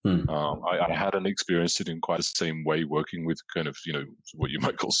 I hadn't experienced it in quite the same way working with kind of what you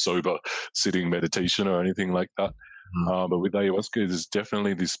might call sober sitting meditation or anything like that. But with ayahuasca, there's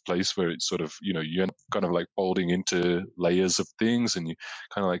definitely this place where it's sort of you end up kind of like folding into layers of things, and you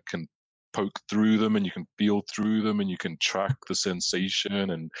kind of like can poke through them, and you can feel through them, and you can track the sensation.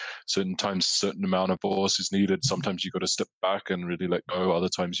 And certain times, a certain amount of force is needed. Sometimes you've got to step back and really let go. Other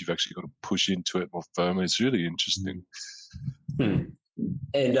times, you've actually got to push into it more firmly. It's really interesting. And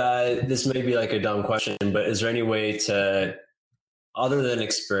this may be like a dumb question, but is there any way to, other than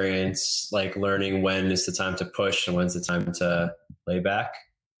experience, like learning when is the time to push and when's the time to lay back?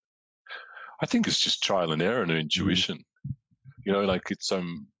 I think it's just trial and error and intuition. Like it's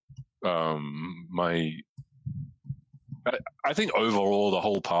I think overall the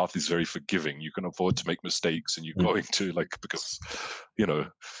whole path is very forgiving. You can afford to make mistakes, and you're going to, like, because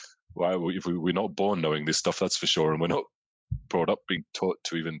we're not born knowing this stuff, that's for sure, and we're not brought up being taught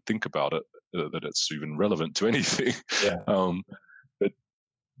to even think about it, that it's even relevant to anything. But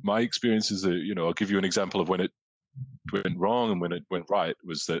my experience is that I'll give you an example of when it went wrong and when it went right.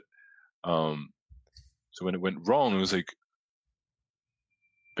 Was that so when it went wrong, it was like,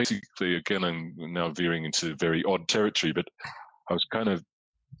 basically, again, I'm now veering into very odd territory, but I was kind of,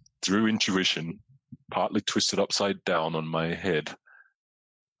 through intuition, partly twisted upside down on my head,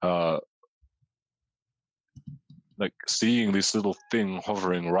 like seeing this little thing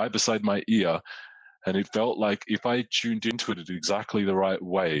hovering right beside my ear. And it felt like if I tuned into it exactly the right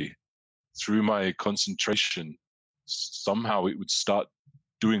way, through my concentration, somehow it would start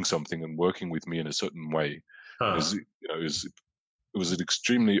doing something and working with me in a certain way. It was an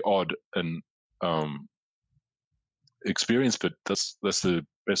extremely odd and experience, but that's the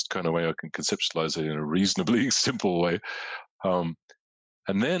best kind of way I can conceptualize it, in a reasonably simple way. And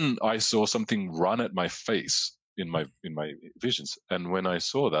then I saw something run at my face in my visions, and when I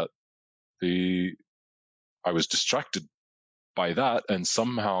saw that, I was distracted by that, and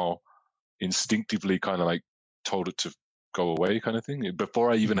somehow instinctively kind of like told it to go away kind of thing,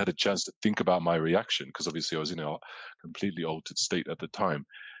 before I even had a chance to think about my reaction, because obviously I was in a completely altered state at the time.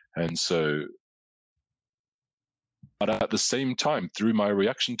 And so, but at the same time, through my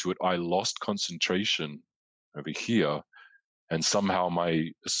reaction to it, I lost concentration over here, and somehow my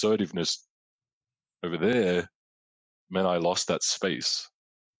assertiveness over there meant I lost that space.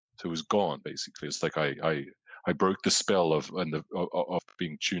 So it was gone, basically. It's like I broke the spell of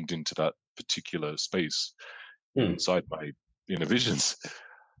being tuned into that particular space inside my inner visions.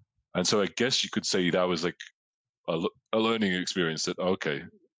 And so I guess you could say that was like a learning experience, that, okay,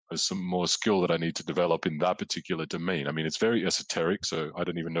 there's some more skill that I need to develop in that particular domain. I mean, it's very esoteric, so I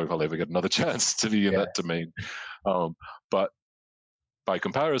don't even know if I'll ever get another chance to be in that domain. But by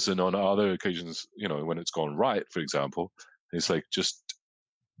comparison, on other occasions, when it's gone right, for example, it's like just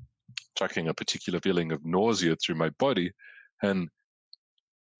tracking a particular feeling of nausea through my body. And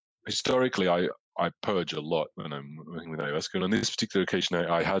historically, I purge a lot when I'm working with ayahuasca. And on this particular occasion,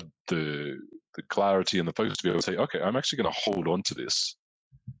 I had the clarity and the focus to be able to say, okay, I'm actually going to hold on to this.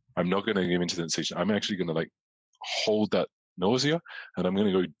 I'm not going to give into the sensation. I'm actually going to like hold that nausea, and I'm going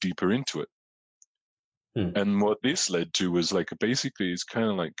to go deeper into it. And what this led to was like, basically, it's kind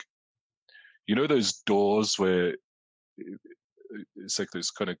of like, those doors where it's like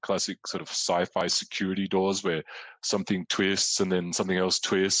those kind of classic sort of sci-fi security doors where something twists and then something else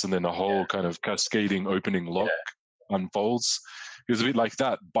twists and then a whole kind of cascading opening lock unfolds. It was a bit like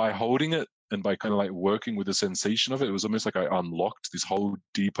that. By holding it and by kind of like working with the sensation of it, it was almost like I unlocked this whole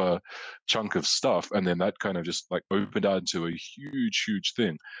deeper chunk of stuff, and then that kind of just like opened out into a huge, huge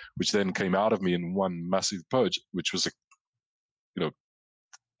thing, which then came out of me in one massive purge, which was a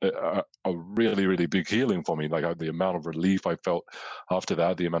really, really big healing for me. Like the amount of relief I felt after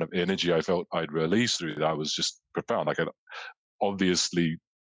that, the amount of energy I felt I'd released through that was just profound. Like I obviously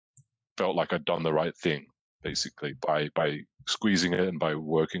felt like I'd done the right thing, basically, by squeezing it and by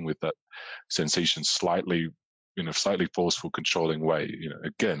working with that sensation slightly, in a slightly forceful, controlling way.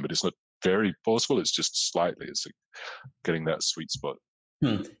 Again, but it's not very forceful. It's just slightly. It's like getting that sweet spot.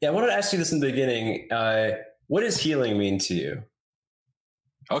 Yeah, I wanted to ask you this in the beginning. What does healing mean to you?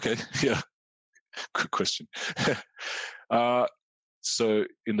 Okay, yeah, good question. So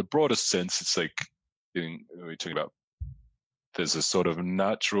in the broadest sense, it's like we're talking about there's a sort of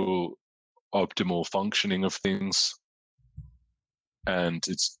natural optimal functioning of things, and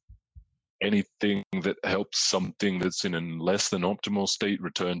it's anything that helps something that's in a less than optimal state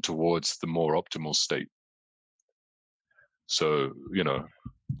return towards the more optimal state. So,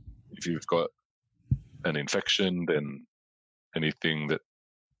 if you've got an infection, then anything that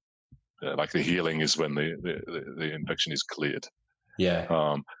like the healing is when the infection is cleared. Yeah.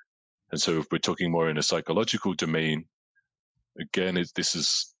 And so if we're talking more in a psychological domain, again, this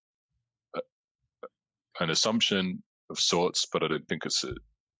is an assumption of sorts, but I don't think it's a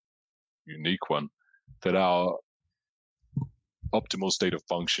unique one, that our optimal state of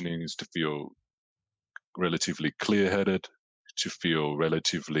functioning is to feel relatively clear-headed, to feel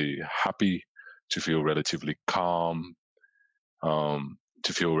relatively happy, to feel relatively calm,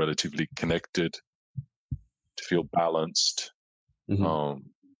 to feel relatively connected, to feel balanced, to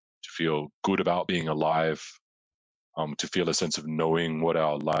feel good about being alive, to feel a sense of knowing what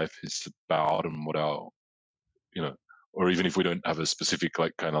our life is about and what our, or even if we don't have a specific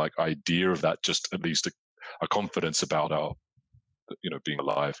kind of idea of that, just at least a confidence about our, being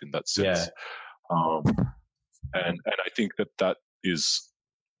alive in that sense. And I think that is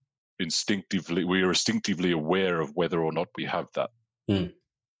we are instinctively aware of whether or not we have that.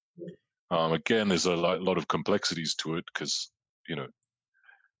 Again, there's a lot of complexities to it, because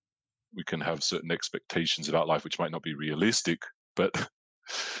we can have certain expectations about life which might not be realistic, but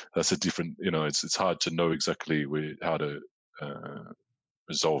that's a different, it's hard to know exactly how to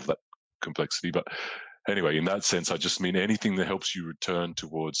resolve that complexity. But anyway, in that sense, I just mean anything that helps you return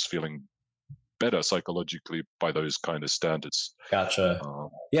towards feeling better psychologically by those kind of standards. Gotcha.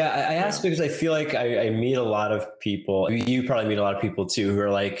 I ask because I feel like I meet a lot of people. You probably meet a lot of people too, who are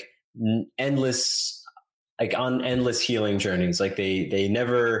like endless healing journeys. Like they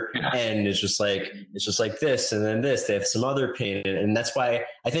never end. It's just like this and then this. They have some other pain, and that's why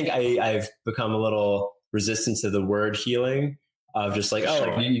I think I've become a little resistant to the word healing. Of just like,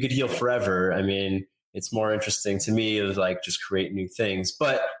 you could heal forever. I mean, it's more interesting to me to like just create new things.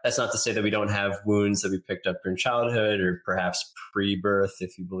 But that's not to say that we don't have wounds that we picked up in childhood or perhaps pre-birth,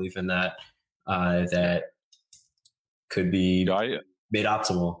 if you believe in that, that could be made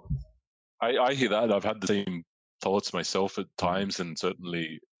optimal. I hear that. I've had the same thoughts myself at times, and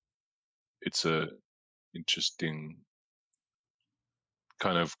certainly it's a interesting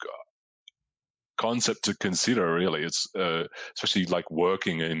kind of concept to consider, really. It's especially like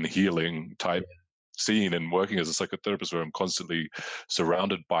working in healing type scene and working as a psychotherapist where I'm constantly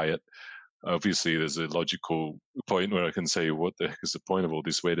surrounded by it. Obviously, there's a logical point where I can say, what the heck is the point of all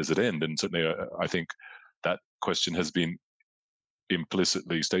this? Where does it end? And certainly, I think that question has been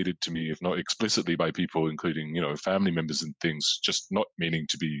implicitly stated to me, if not explicitly, by people, including, family members and things, just not meaning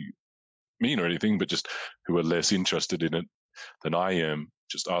to be mean or anything, but just who are less interested in it than I am,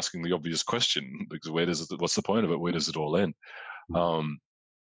 just asking the obvious question, because what's the point of it? Where does it all end?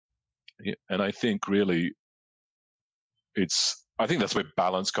 And I think really I think that's where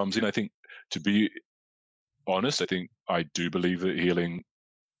balance comes in. I think, to be honest, I think I do believe that healing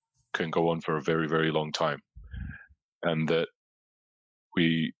can go on for a very, very long time, and that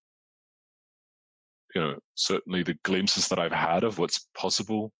we, certainly the glimpses that I've had of what's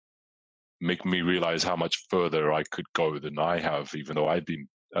possible make me realize how much further I could go than I have, even though I've been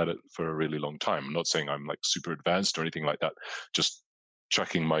at it for a really long time. I'm not saying I'm like super advanced or anything like that. Just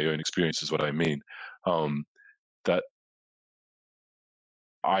tracking my own experience is what I mean. That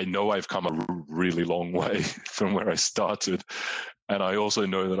I know I've come a really long way from where I started. And I also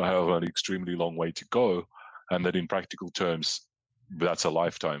know that I have an extremely long way to go. And that in practical terms, that's a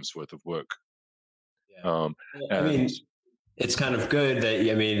lifetime's worth of work. Yeah. It's kind of good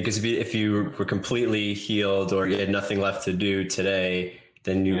that, because if you were completely healed or you had nothing left to do today,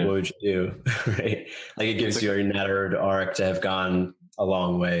 then what would you do? Right? Like, it gives you a nettered arc to have gone a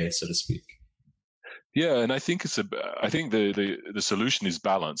long way, so to speak. Yeah, and I think the solution is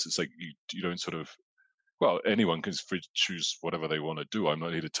balance. It's like you don't sort of, anyone can choose whatever they want to do. I'm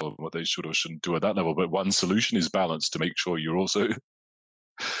not here to tell them what they should or shouldn't do at that level. But one solution is balance, to make sure you're also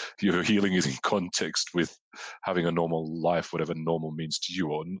your healing is in context with having a normal life, whatever normal means to you.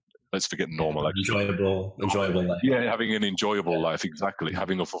 Or let's forget normal. Enjoyable life. Yeah, having an enjoyable life, exactly.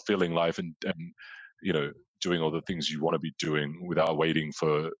 Having a fulfilling life, and doing all the things you want to be doing without waiting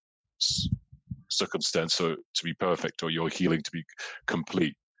for circumstance to be perfect or your healing to be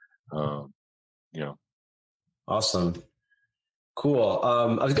complete. Awesome. Cool.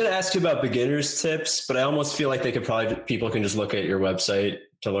 I was going to ask you about beginners tips, but I almost feel like people can just look at your website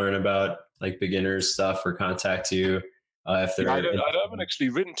to learn about like beginners stuff or contact you if they're. I haven't actually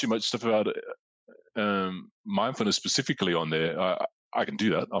written too much stuff about mindfulness specifically on there. I can do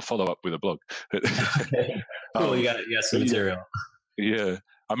that. I'll follow up with a blog. Cool. You got some material. Yeah.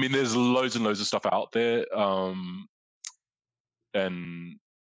 I mean, there's loads and loads of stuff out there. And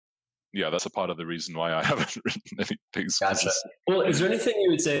yeah, that's a part of the reason why I haven't written anything. Gotcha. Well, is there anything you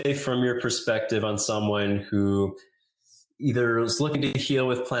would say from your perspective on someone who either is looking to heal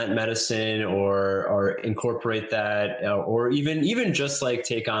with plant medicine or incorporate that, or even just like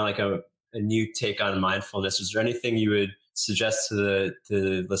take on like a new take on mindfulness? Is there anything you would suggest to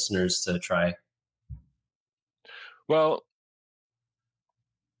the listeners to try? Well,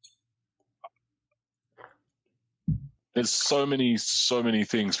 there's so many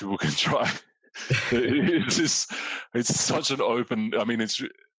things people can try. It's such an open. I mean,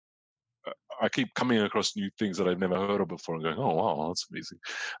 I keep coming across new things that I've never heard of before and going, oh wow, that's amazing.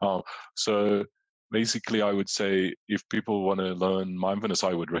 So basically, I would say if people want to learn mindfulness,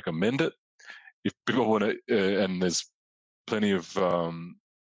 I would recommend it. If people want to, and there's plenty of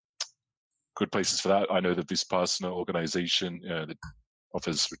good places for that. I know the Vipassana organization that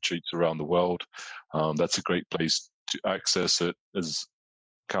offers retreats around the world. That's a great place to access it. There's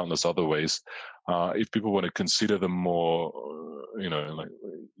countless other ways. If people want to consider the more, like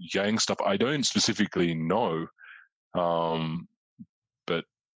Yang stuff, I don't specifically know, but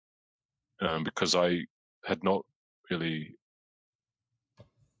because I had not really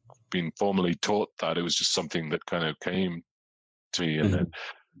been formally taught that, it was just something that kind of came to me. And then,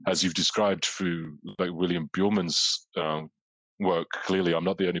 as you've described through like William Buhlman's work, clearly I'm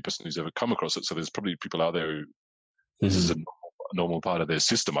not the only person who's ever come across it. So there's probably people out there who this is a normal part of their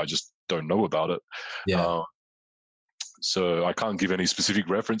system. I just don't know about it. Yeah. So I can't give any specific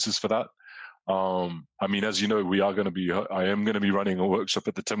references for that. I mean, as you know, I am going to be running a workshop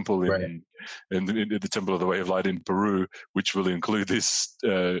at the temple in the Temple of the Way of Light in Peru, which will include this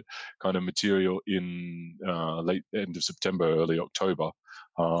kind of material in late end of September, early October.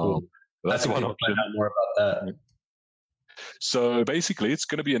 Cool. That's one option. Find out more about that. So basically, it's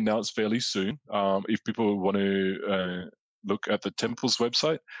going to be announced fairly soon. If people want to look at the temple's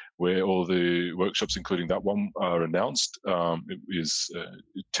website, where all the workshops, including that one, are announced, it is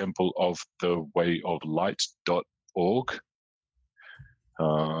templeofthewayoflight.org.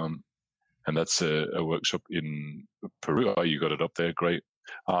 And that's a workshop in Peru. Oh, you got it up there. Great.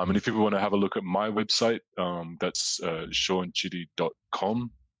 And if people want to have a look at my website, that's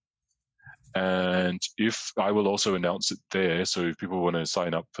seanchiddy.com. And if I will also announce it there, so if people want to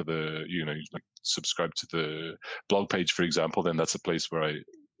sign up for the, like subscribe to the blog page, for example, then that's a place where I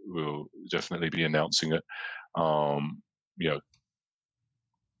will definitely be announcing it.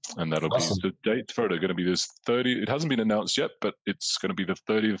 And that'll Awesome. be the date for it. Are going to be this 30. It hasn't been announced yet, but it's going to be the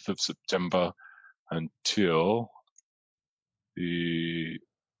 30th of September until the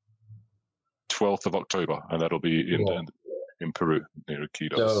 12th of October, and that'll be in Peru, near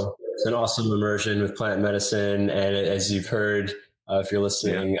Iquitos. So it's an awesome immersion with plant medicine, and as you've heard, if you're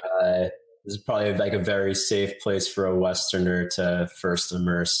listening, this is probably like a very safe place for a Westerner to first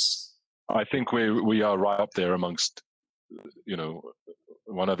immerse. I think we are right up there amongst,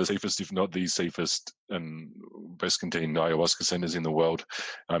 one of the safest, if not the safest and best contained ayahuasca centers in the world.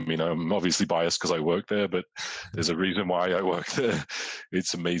 I mean, I'm obviously biased because I work there, but there's a reason why I work there.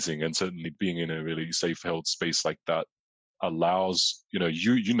 It's amazing. And certainly being in a really safe held space like that allows,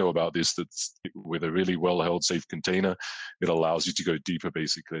 you know about this, that's with a really well held safe container, it allows you to go deeper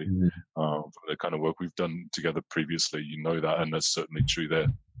basically. From the kind of work we've done together previously, that, and that's certainly true there.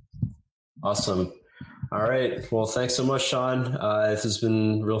 Awesome. All right. Well, thanks so much, Sean. This has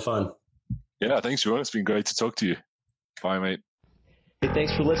been real fun. Yeah, thanks, Sean. It's been great to talk to you. Bye, mate. Hey,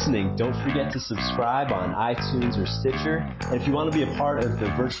 thanks for listening. Don't forget to subscribe on iTunes or Stitcher. And if you want to be a part of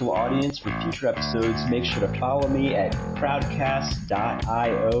the virtual audience for future episodes, make sure to follow me at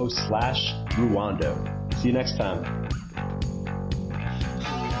crowdcast.io/Ruando. See you next time.